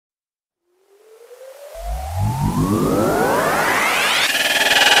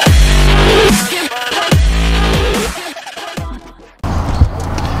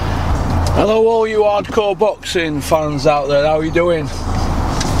Hello all you hardcore boxing fans out there, how are you doing?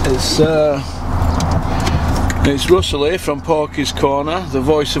 It's Russell here from Porkys Corner, the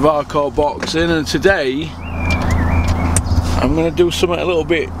voice of hardcore boxing, and today I'm going to do something a little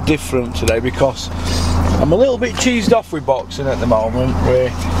bit different today because I'm a little bit cheesed off with boxing at the moment,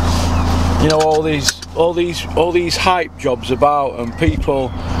 where you know all these hype jobs about and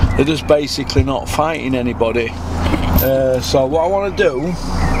people they're just basically not fighting anybody. So what I want to do,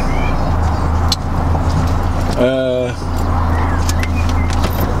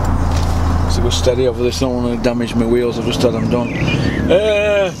 so go steady over this, don't want to damage my wheels, I've just had them done.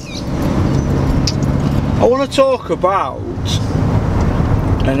 I want to talk about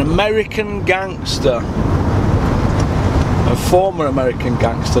an American gangster, a former American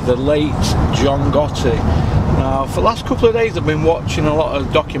gangster, the late John Gotti. Now for the last couple of days I've been watching a lot of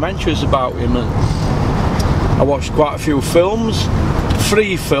documentaries about him, and I watched quite a few films,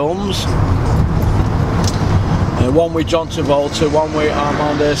 3 films. One with John Travolta, one with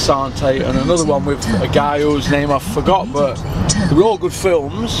Armando Sante, and another one with a guy whose name I forgot, but they were all good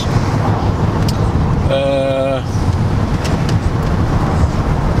films.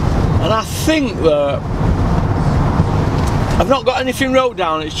 And I think that I've not got anything wrote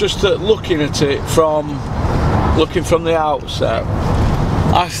down, it's just that looking from the outset,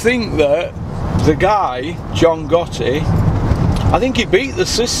 I think that the guy, John Gotti, I think he beat the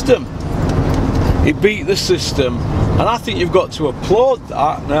system. He beat the system, and I think you've got to applaud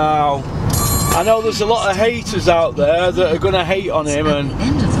that. Now, I know there's a lot of haters out there that are going to hate on him, and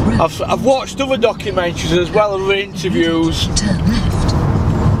I've watched other documentaries as well, other interviews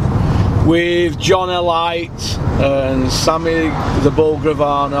with John Elite and Sammy the Bull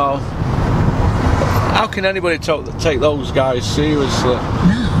Gravano. How can anybody take those guys seriously?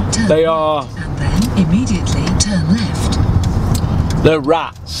 They are. And then immediately turn left. They're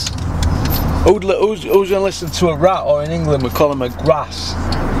rats. Who's going to listen to a rat? Or in England we call them a grass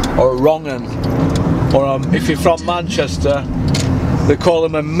or a wrong'un, or if you're from Manchester they call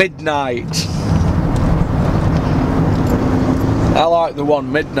them a midnight. I like the one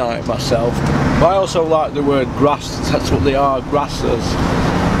midnight myself, but I also like the word grass. That's what they are, grasses.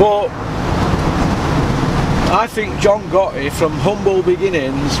 But I think John Gotti, from humble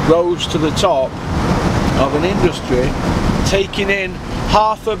beginnings, rose to the top of an industry, taking in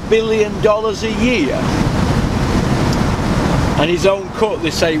 $500 million a year, and his own cut,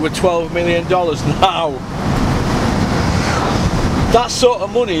 they say, were $12 million now. That sort of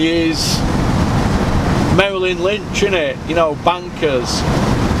money is Merrill Lynch, innit? You know, bankers.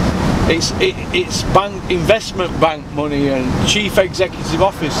 It's investment bank money and chief executive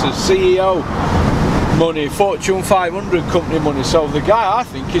officers, CEO money, Fortune 500 company money. So the guy, I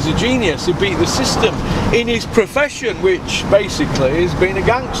think, is a genius. He beat the system in his profession, which basically is being a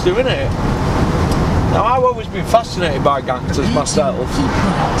gangster, isn't it? Now I've always been fascinated by gangsters myself,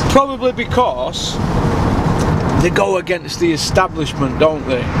 probably because they go against the establishment, don't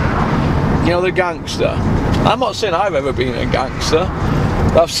they? You know, the gangster. I'm not saying I've ever been a gangster.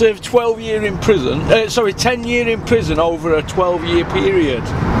 I've served 10 years in prison over a 12-year period.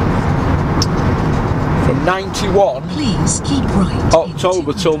 From 91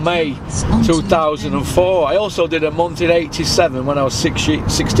 October till May 2004. I also did a month in 87 when I was 16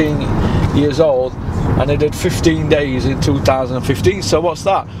 years old, and I did 15 days in 2015. So what's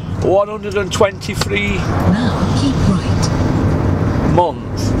that? 123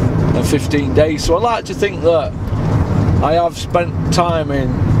 months and 15 days. So I like to think that I have spent time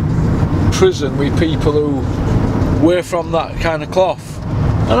in prison with people who were from that kind of cloth.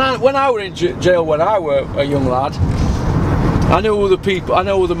 And when I were in jail, when I were a young lad, I knew who the people, I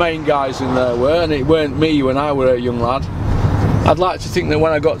know who the main guys in there were, and it weren't me when I were a young lad. I'd like to think that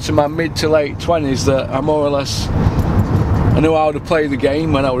when I got to my mid to late 20s that I more or less, I knew how to play the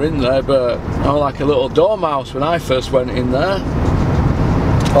game when I were in there, but I was like a little dormouse when I first went in there.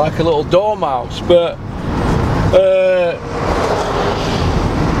 Like a little dormouse, but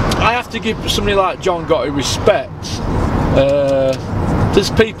I have to give somebody like John Gotti respect. There's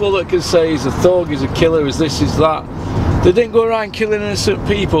people that can say he's a thug, he's a killer, he's this, he's that. They didn't go around killing innocent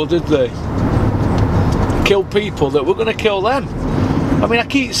people, did they? Kill people that were going to kill them. I mean, I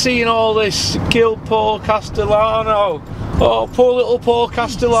keep seeing all this, kill Paul Castellano. Oh, poor little Paul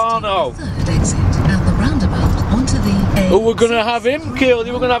Castellano. Who were going to have him killed?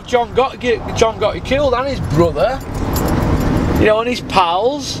 They were going to have John Gotti killed, and his brother. You know, and his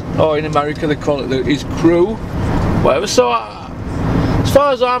pals. Or in America they call it his crew. Whatever. So, as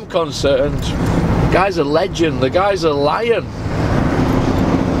far as I'm concerned, The guy's a legend. The guy's a lion.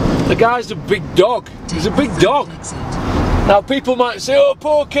 The guy's a big dog. He's a big dog. Now people might say, oh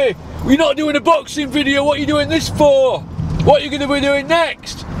Porky, we're not doing a boxing video, what are you doing this for? What are you going to be doing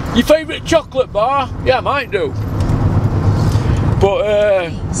next? Your favourite chocolate bar? Yeah, I might do. But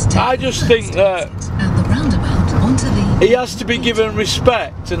I just think that he has to be given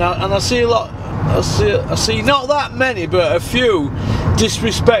respect, and I see a lot, I see not that many, but a few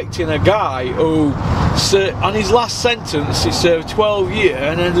disrespecting a guy who, on his last sentence, he served 12 years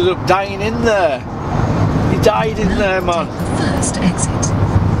and ended up dying in there. He died in there, man. First exit.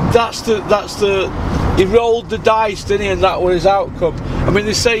 He rolled the dice, didn't he, and that was his outcome. I mean,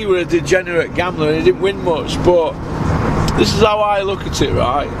 they say he was a degenerate gambler and he didn't win much, but this is how I look at it,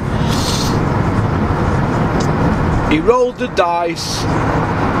 right? He rolled the dice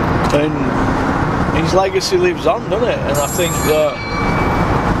and his legacy lives on, doesn't it? And I think that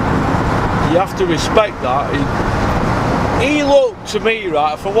you have to respect that. He looked to me,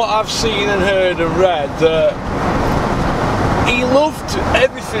 right, from what I've seen and heard and read, that he loved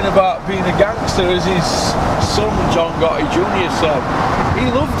everything about being a gangster, as his son John Gotti Jr. said. He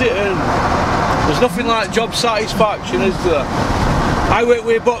loved it, and there's nothing like job satisfaction, is there? I work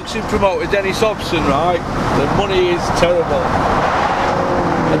with a boxing promoter, Dennis Hobson, right? The money is terrible.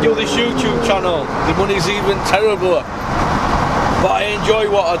 I do this YouTube channel, the money's even terribler. But I enjoy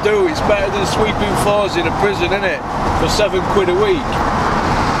what I do. It's better than sweeping floors in a prison, innit? For £7 a week.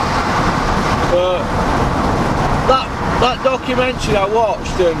 That documentary I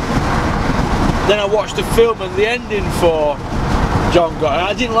watched, and then I watched the film and the ending for John Gotti.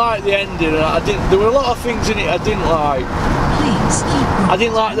 I didn't like the ending. There were a lot of things in it I didn't like. I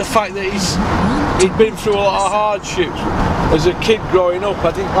didn't like the fact that he'd been through a lot of hardships as a kid growing up.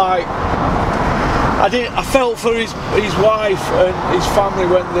 I felt for his wife and his family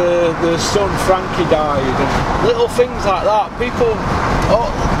when the son Frankie died, and little things like that. People,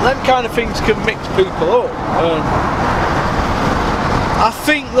 them kind of things can mix people up. I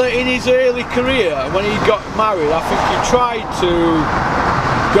think that in his early career, when he got married, I think he tried to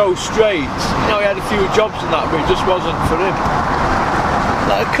go straight. You know, he had a few jobs and that, but it just wasn't for him.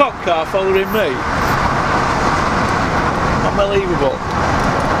 Like a cop car following me. Unbelievable.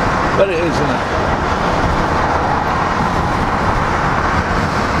 But it is, isn't it?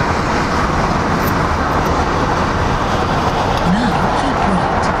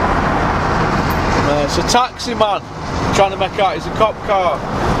 It's a taxi man trying to make out it's a cop car.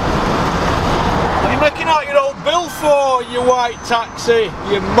 What are you making out your old bill for, you white taxi,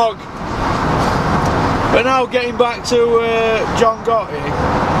 you mug? But now getting back to John Gotti.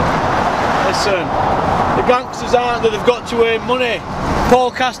 Listen, the gangsters aren't that they've got to earn money.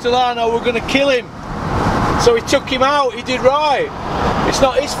 Paul Castellano were going to kill him, so he took him out. He did right. It's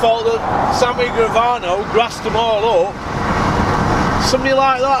not his fault that Sammy Gravano grassed them all up. Somebody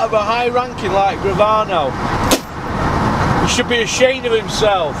like that of a high ranking like Gravano, he should be ashamed of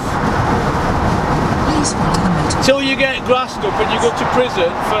himself. Till you get grassed up and you go to prison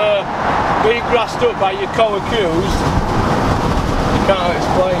for being grassed up by your co-accused, you can't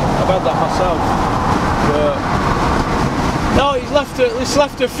explain. I've had that myself. But no, it's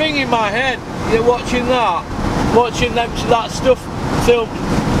left a thing in my head. You're watching that stuff,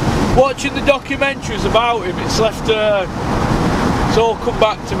 watching the documentaries about him. It's left it's all come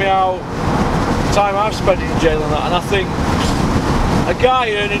back to me how the time I've spent in jail and that, and I think a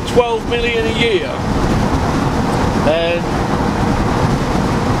guy earning 12 million a year and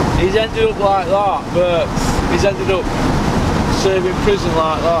he's ended up like that, but he's ended up serving prison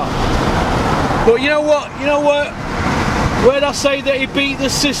like that. But you know what, when I say that he beat the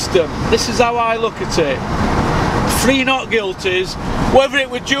system, this is how I look at it. 3 not guilties, whether it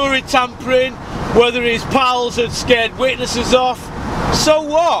were jury tampering, whether his pals had scared witnesses off, so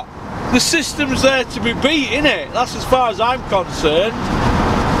what? The system's there to be beat, innit? That's as far as I'm concerned.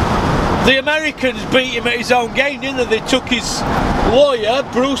 The Americans beat him at his own game, didn't they? They took his lawyer,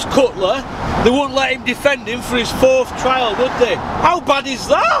 Bruce Cutler, they wouldn't let him defend him for his 4th trial, would they? How bad is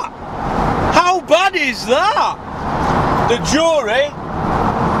that? How bad is that? The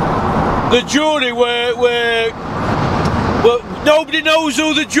jury were nobody knows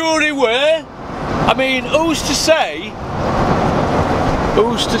who the jury were. I mean, who's to say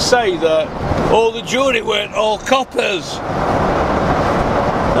that all the jury weren't all coppers?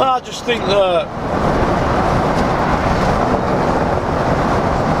 I just think that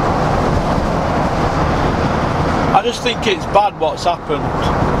it's bad what's happened.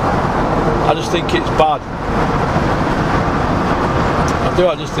 I just think it's bad.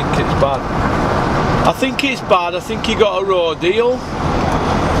 I just think it's bad. I think it's bad. I think he got a raw deal.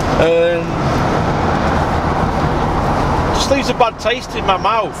 leaves a bad taste in my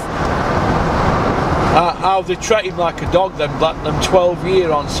mouth. How they treat him like a dog, them 12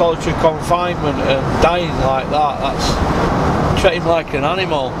 year on solitary confinement and dying like that. That's treat him like an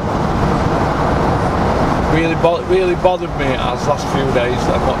animal. Really bothered me as last few days.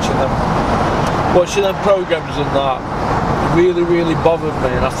 I'm watching them programs and that. Really bothered me,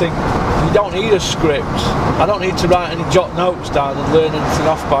 and I think you don't need a script. I don't need to write any jot notes down and learn anything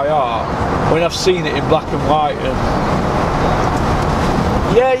off by heart when I've seen it in black and white. And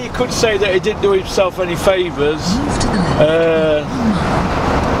yeah, you could say that he didn't do himself any favours,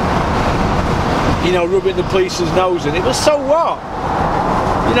 you know, rubbing the police's nose in it, but so what?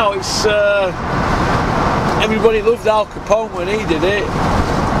 You know, it's everybody loved Al Capone when he did it,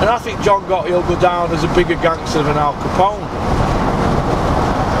 and I think John Gotti will go down as a bigger gangster than Al Capone.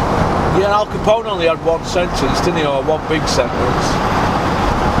 Yeah, Al Capone only had one sentence, didn't he, or one big sentence.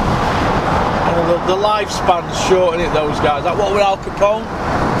 The lifespan's short, isn't it, those guys? Like, what was Al Capone?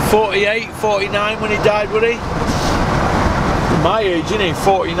 48, 49 when he died, was he? My age, isn't he?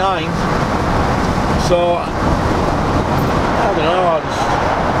 49. So, I don't know,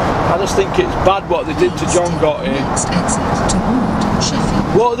 I just think it's bad what they did to John Gotti.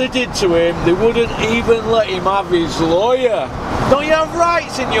 What they did to him, they wouldn't even let him have his lawyer. Don't you have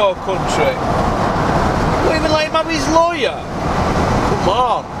rights in your country? They won't even let him have his lawyer. Come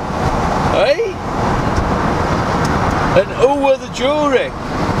on. Hey? And who were the jury?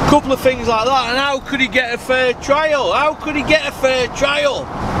 A couple of things like that. And how could he get a fair trial? How could he get a fair trial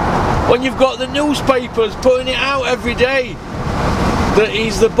when you've got the newspapers putting it out every day that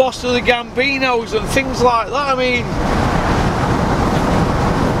he's the boss of the Gambinos and things like that? I mean,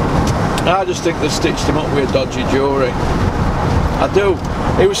 I just think they stitched him up with a dodgy jury. I do.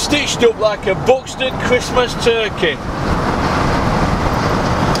 It was stitched up like a Buxton Christmas turkey.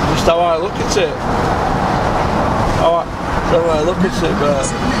 Just how I look at it. How I look at it, but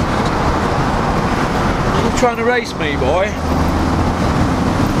you're trying to race me, boy.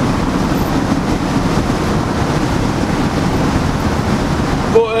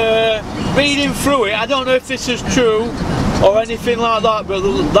 But reading through it, I don't know if this is true or anything like that, but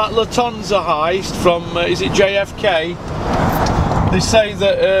that Lufthansa heist from, is it JFK? They say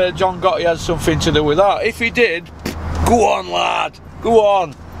that John Gotti had something to do with that. If he did, go on, lad, go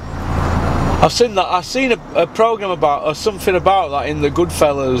on. I've seen that. I've seen a program about, or something about that in the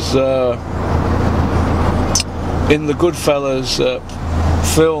Goodfellas,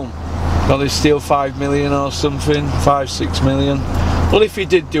 film. Got they steal 5 million or something, 5-6 million. Well, if he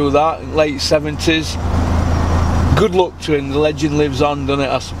did do that in late 70s, good luck to him. The legend lives on, doesn't it?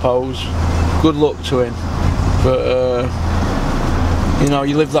 I suppose. Good luck to him. But you know,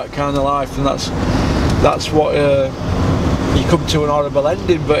 you live that kind of life, and that's what you come to an horrible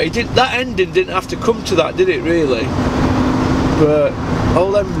ending. But it didn't. That ending didn't have to come to that, did it? Really? But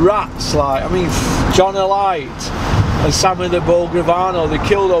all them rats, like, I mean, John Alight and Sammy the Bull Gravano, they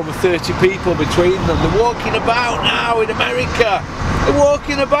killed over 30 people between them. They're walking about now in America. They're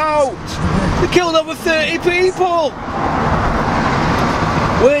walking about. They killed over 30 people.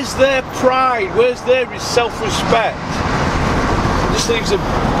 Where's their pride? Where's their self-respect? It just leaves a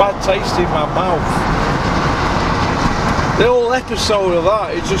bad taste in my mouth. The whole episode of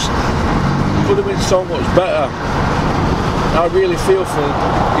that, it just could have been so much better. I really feel for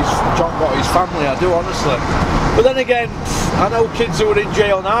John Gotti's family, I do, honestly. But then again, I know kids who are in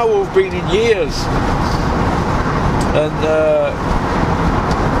jail now who've been in years, and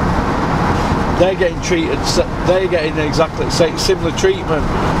they're getting treated, they're getting exactly the same, similar treatment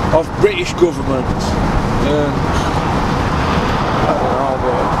of British government. And I don't know,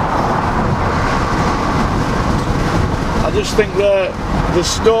 but I just think that the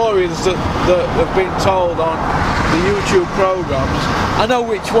stories that have been told on the YouTube programs, I know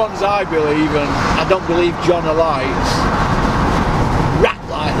which ones I believe, and I don't believe John Alight's rat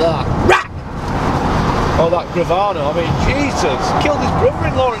like that. Rat! Or that Gravano. I mean, Jesus, killed his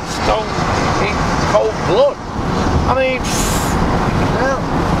brother-in-law in cold blood. I mean, hell.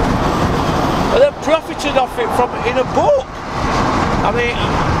 And then profited off it in a book. I mean,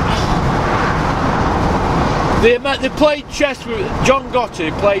 they played chess with, John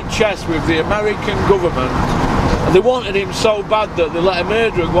Gotti played chess with the American government, and they wanted him so bad that they let a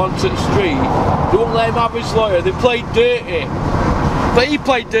murderer go onto the street. They wouldn't let him have his lawyer. They played dirty. But he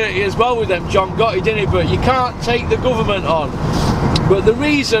played dirty as well with them, John Gotti, didn't he? But you can't take the government on. But the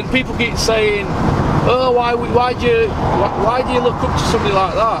reason people keep saying, oh, why do you look up to somebody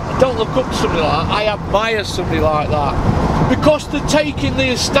like that? I don't look up to somebody like that. I admire somebody like that. Because they're taking the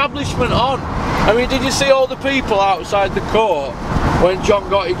establishment on. I mean, did you see all the people outside the court when John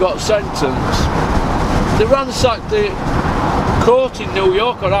Gotti got sentenced? They ransacked the court in New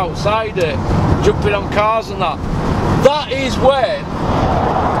York or outside it, jumping on cars and that. That is when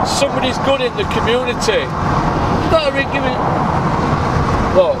somebody's good in the community.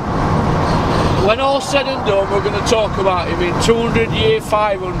 Look, when all's said and done, we're going to talk about him in 200 year,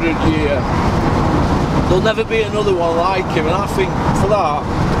 500 year. There'll never be another one like him, and I think for that,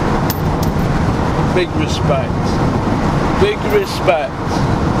 big respect. Big respect.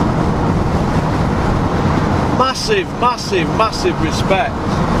 Massive, massive, massive respect.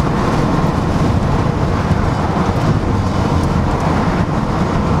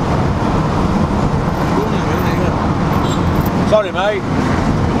 Sorry, mate.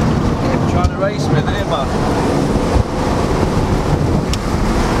 You're trying to race me, there, man.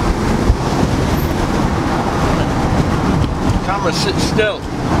 Camera, sit still.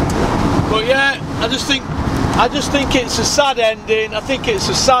 But yeah, I just think it's a sad ending. I think it's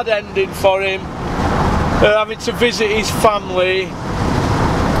a sad ending for him, having to visit his family.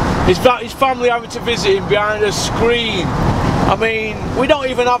 His family having to visit him behind a screen. I mean, we don't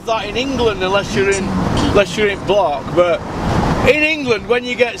even have that in England unless you're in block. But in England, when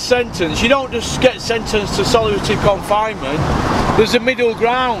you get sentenced, you don't just get sentenced to solitary confinement. There's a middle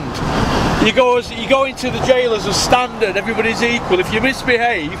ground. You go into the jail as a standard. Everybody's equal. If you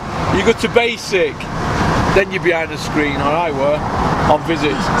misbehave, you go to basic. Then you're behind a screen, or I were, on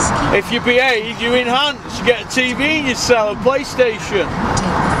visits. If you behave, you enhance. You get a TV in your cell, a PlayStation.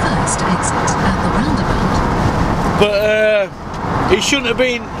 Take the first exit at the roundabout. But he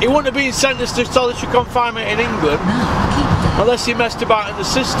wouldn't have been sentenced to solitary confinement in England unless he messed about in the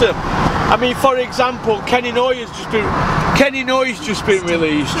system. I mean, for example, Kenny Noye's just been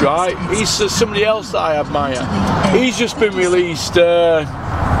released, right? He's somebody else that I admire. He's just been released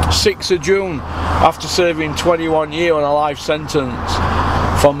 6th of June after serving 21 years on a life sentence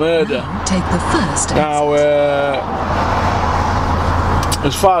for murder. Now, take the first exit. Now,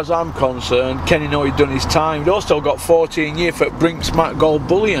 as far as I'm concerned, Kenny Noye done his time. He'd also got 14 years for Brinks-Mac gold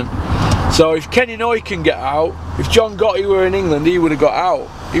bullion. So if Kenny Noye can get out, if John Gotti were in England, he would have got out.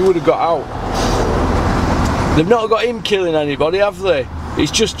 He would have got out. They've not got him killing anybody, have they?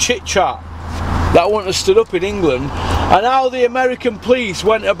 It's just chit-chat. That wouldn't have stood up in England. And how the American police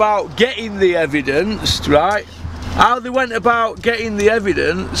went about getting the evidence, right? How they went about getting the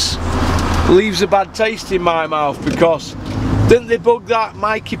evidence leaves a bad taste in my mouth, because didn't they bug that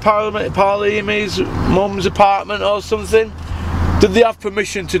Mikey Parliami's mum's apartment or something? Did they have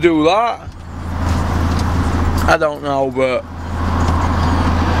permission to do that? I don't know, but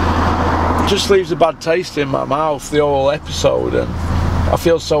it just leaves a bad taste in my mouth, the whole episode, and I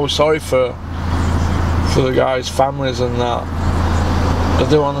feel so sorry for the guys' families and that. I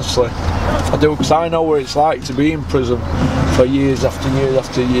do, honestly. I do, because I know what it's like to be in prison for years after year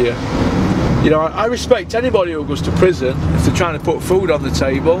after year. You know, I respect anybody who goes to prison if they're trying to put food on the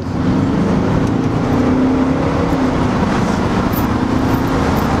table.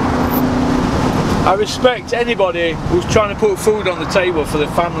 I respect anybody who's trying to put food on the table for their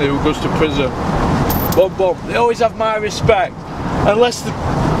family who goes to prison. But they always have my respect. Unless the,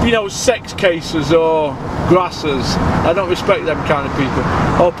 you know, sex cases or grassers. I don't respect them kind of people.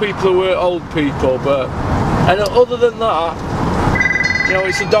 Or people who are old people, but and other than that, you know,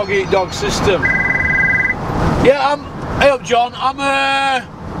 it's a dog-eat-dog system. Yeah, hey up John, let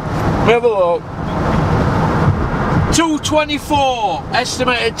me have a look. 2:24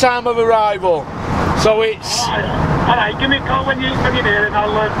 estimated time of arrival. So it's... Alright, give me a call when you're there and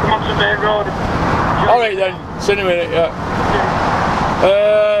I'll come off the main road. Alright then, see you in a minute, yeah.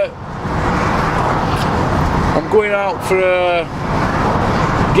 I'm going out for a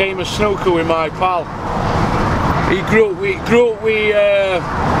game of snooker with my pal.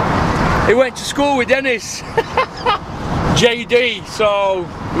 He went to school with Dennis. JD, so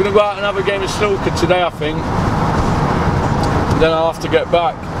we're going to go out and have a game of snooker today, I think. Then I'll have to get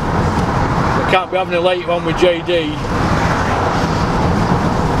back. I can't be having a late one with JD.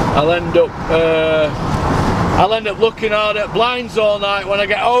 I'll end up looking hard at blinds all night when I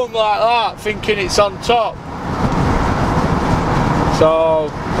get home like that, thinking it's on top. So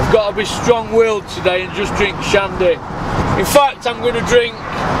I've got to be strong-willed today and just drink shandy. In fact, I'm going to drink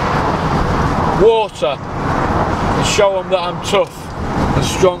water and show them that I'm tough and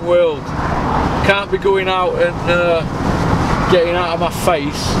strong-willed. Can't be going out and getting out of my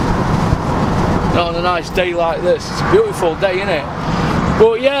face. Not on a nice day like this. It's a beautiful day, isn't it?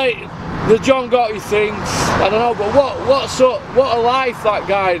 But yeah, the John Gotti things, I don't know, but what a life that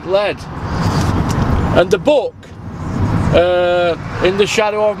guy led. And the book, In the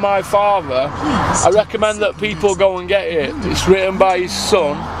Shadow of My Father, I recommend that people go and get it. It's written by his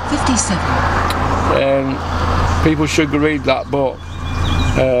son. 57. and people should read that book.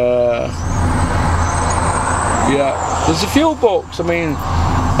 Yeah, there's a few books. I mean,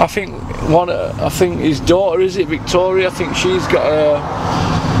 I think his daughter, is it Victoria? I think she's got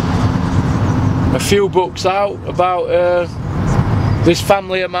a few books out about This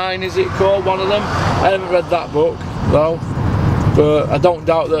Family of Mine, is it called, one of them? I haven't read that book though, but I don't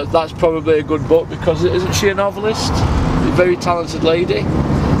doubt that that's probably a good book, because isn't she a novelist? A very talented lady.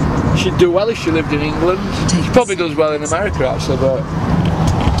 She'd do well if she lived in England. She probably does well in America actually, but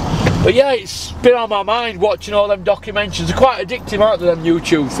yeah, it's been on my mind watching all them documentaries. They're quite addictive, aren't they, them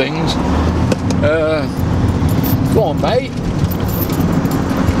YouTube things? Go on, mate.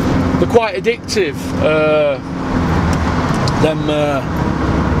 They're quite addictive, them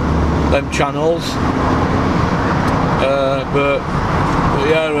channels. But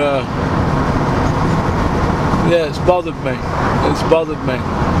yeah, it's bothered me. It's bothered me.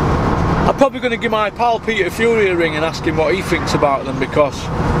 I'm probably going to give my pal Peter Fury a ring and ask him what he thinks about them, because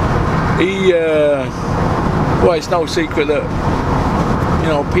he, well, it's no secret that, you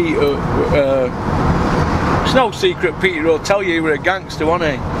know, Peter, it's no secret Peter will tell you he was a gangster,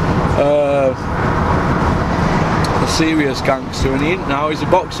 wasn't he? A serious gangster, and he ain't now, he's a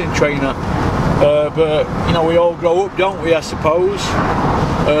boxing trainer. But, you know, we all grow up, don't we, I suppose?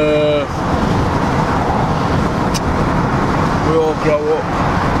 We all grow up.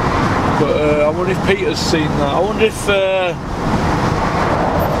 But I wonder if Peter's seen that. I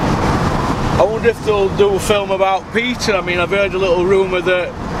wonder if they'll do a film about Peter. I mean, I've heard a little rumour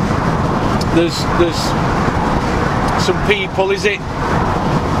that there's some people, is it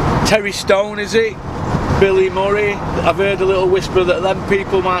Terry Stone, is it? Billy Murray? I've heard a little whisper that them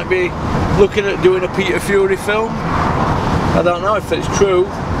people might be looking at doing a Peter Fury film. I don't know if it's true.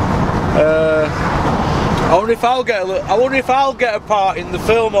 I wonder if I'll get a part in the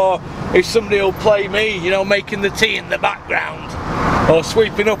film, or if somebody will play me, you know, making the tea in the background, or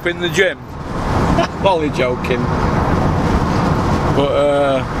sweeping up in the gym. Only joking. But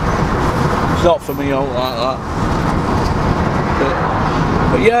it's not for me, I don't like that.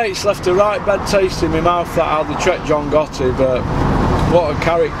 But yeah, it's left a right bad taste in my mouth, that how they treat John Gotti. But what a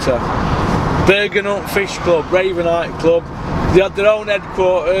character. Bergenhut Fish Club, Ravenite Club, they had their own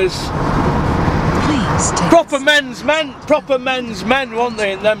headquarters. Proper men's men, weren't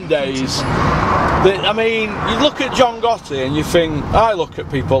they, in them days? I mean, you look at John Gotti and you think, I look at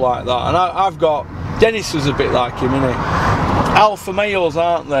people like that, and I've got, Dennis was a bit like him, isn't he? Alpha males,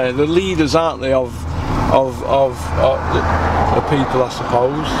 aren't they? The leaders, aren't they, of the people, I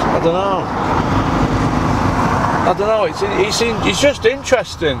suppose. I don't know. It's just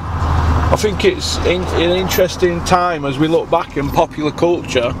interesting. I think it's an interesting time as we look back in popular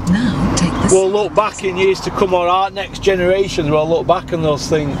culture. Now take this. We'll look back in years to come, or our next generations will look back and they'll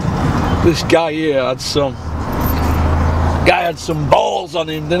think, this guy here had some balls on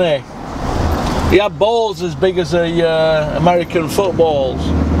him, didn't he? He had balls as big as American footballs.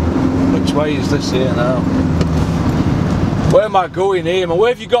 Which way is this here now? Where am I going here, man? Where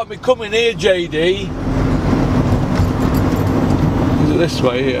have you got me coming here, JD? Is it this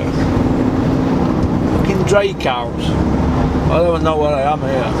way here? Fucking Drake House. I don't even know where I am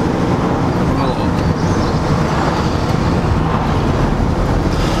here.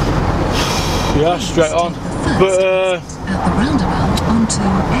 Yeah, straight on. But at the roundabout onto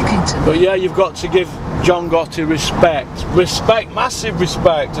Eckington. But yeah, you've got to give John Gotti respect, massive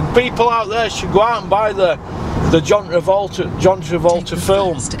respect, and people out there should go out and buy the John Travolta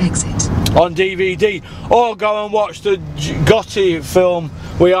film on DVD, or go and watch the Gotti film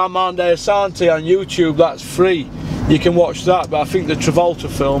with Armando Asante on YouTube. That's free. You can watch that. But I think the Travolta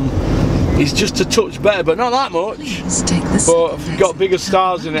film is just a touch better, but not that much. But I've got bigger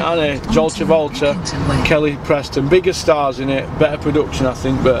stars in it, hasn't it? John Travolta, Kelly Preston, bigger stars in it, better production, I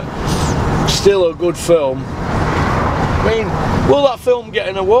think, but still a good film. I mean, will that film get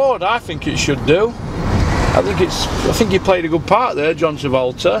an award? I think it should do. I think he played a good part there, John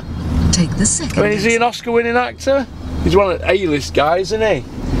Travolta. Take the second. I mean, is he an Oscar-winning actor? He's one of the A-list guys, isn't he?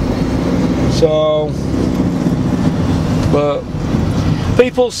 So, but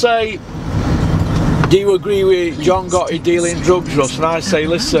people say, do you agree with John Gotti dealing drugs, Russ? And I say,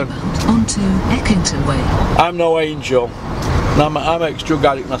 listen, onto Eckington Way. I'm no angel. I'm an ex-drug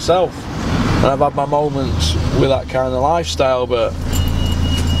addict myself, and I've had my moments with that kind of lifestyle. But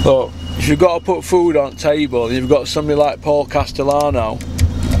look, if you've got to put food on the table, and you've got somebody like Paul Castellano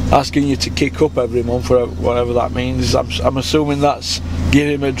asking you to kick up every month, or whatever that means, I'm assuming that's give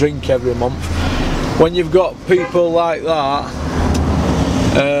him a drink every month. When you've got people like that,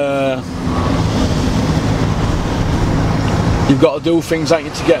 you've got to do things like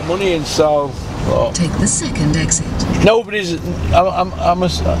you to get money in. So But Take the second exit. nobody's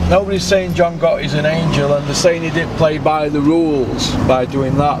nobody's saying John Gotti's an angel, and they're saying he didn't play by the rules by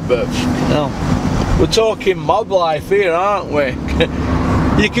doing that, but no. We're talking mob life here, aren't we?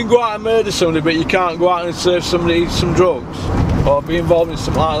 You can go out and murder somebody, but you can't go out and serve somebody some drugs or be involved in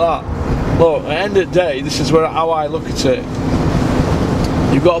something like that. Look, at the end of the day, this is how I look at it.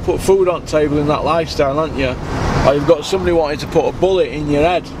 You've got to put food on the table in that lifestyle, haven't you? Or you've got somebody wanting to put a bullet in your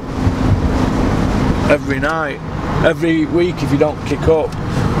head every night, every week if you don't kick up.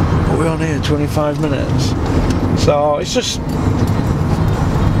 But we're on here 25 minutes. So it's just,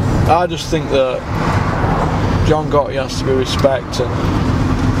 I just think that John Gotti has to be respected.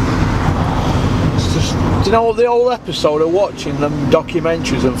 It's just, do you know what the whole episode of watching them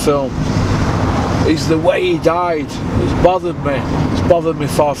documentaries and films is the way he died. It's bothered me. It's bothered me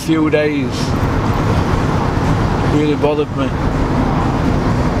for a few days. It really bothered me.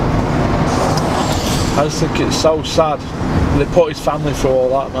 I just think it's so sad. They put his family through all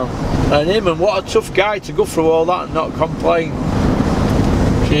that, man. And him, and what a tough guy to go through all that and not complain.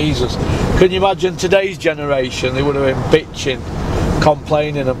 Jesus. Can you imagine today's generation? They would have been bitching,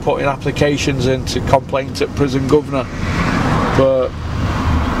 complaining and putting applications in to complain to prison governor. But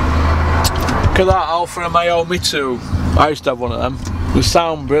look at that, Alpha and Mayo Me Too. I used to have one of them. They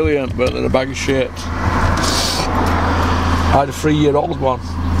sound brilliant, but they're a bag of shit. I had a 3-year-old one.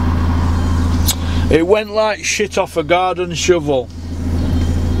 It went like shit off a garden shovel.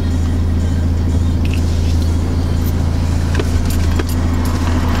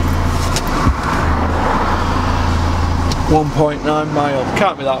 .9 mile.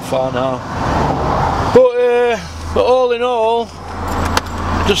 Can't be that far now. But all in all,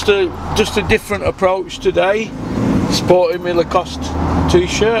 just a different approach today. Sporting my Lacoste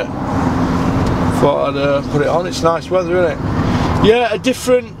t-shirt. Thought I'd put it on. It's nice weather, isn't it? Yeah, a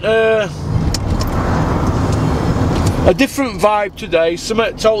different vibe today.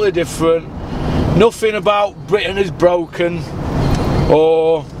 Something totally different. Nothing about Britain is broken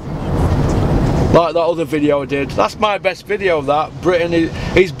or like that other video I did. That's my best video of that.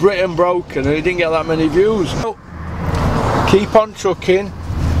 Is Britain broken, and it didn't get that many views. So, keep on trucking.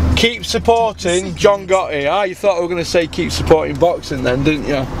 Keep supporting John Gotti. Ah, you thought I was going to say keep supporting boxing then, didn't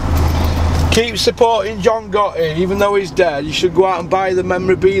you? Keep supporting John Gotti, even though he's dead. You should go out and buy the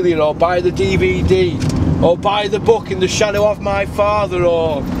memorabilia, or buy the DVD, or buy the book In the Shadow of My Father,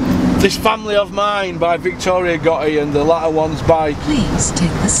 or This Family of Mine by Victoria Gotti, and the latter ones by Please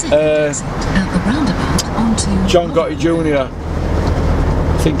take the second exit at the roundabout onto John Gotti Jr.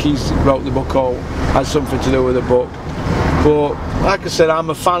 I think he wrote the book, or had something to do with the book. But like I said, I'm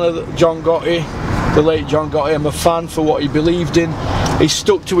a fan of John Gotti, the late John Gotti. I'm a fan for what he believed in. He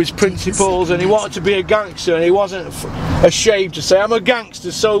stuck to his principles, and he wanted to be a gangster, and he wasn't ashamed to say, I'm a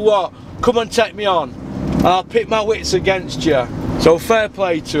gangster, so what? Come and take me on. I'll pit my wits against you. So fair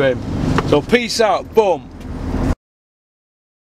play to him. So peace out, boom.